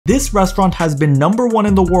This restaurant has been #1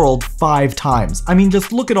 in the world 5 times. I mean,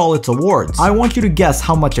 just look at all its awards. I want you to guess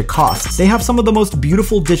how much it costs. They have some of the most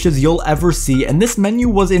beautiful dishes you'll ever see, and this menu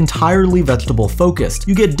was entirely vegetable focused.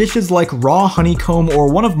 You get dishes like raw honeycomb or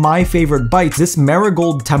one of my favorite bites, this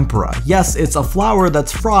marigold tempura. Yes, it's a flower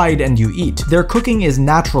that's fried and you eat. Their cooking is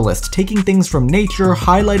naturalist, taking things from nature,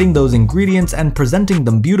 highlighting those ingredients, and presenting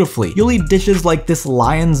them beautifully. You'll eat dishes like this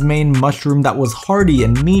lion's mane mushroom that was hearty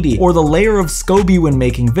and meaty, or the layer of SCOBY when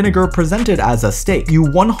making vinegar presented as a steak. You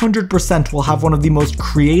 100% will have one of the most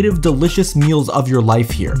creative, delicious meals of your life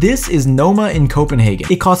here. This is Noma in Copenhagen.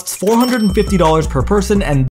 It costs $450 per person, and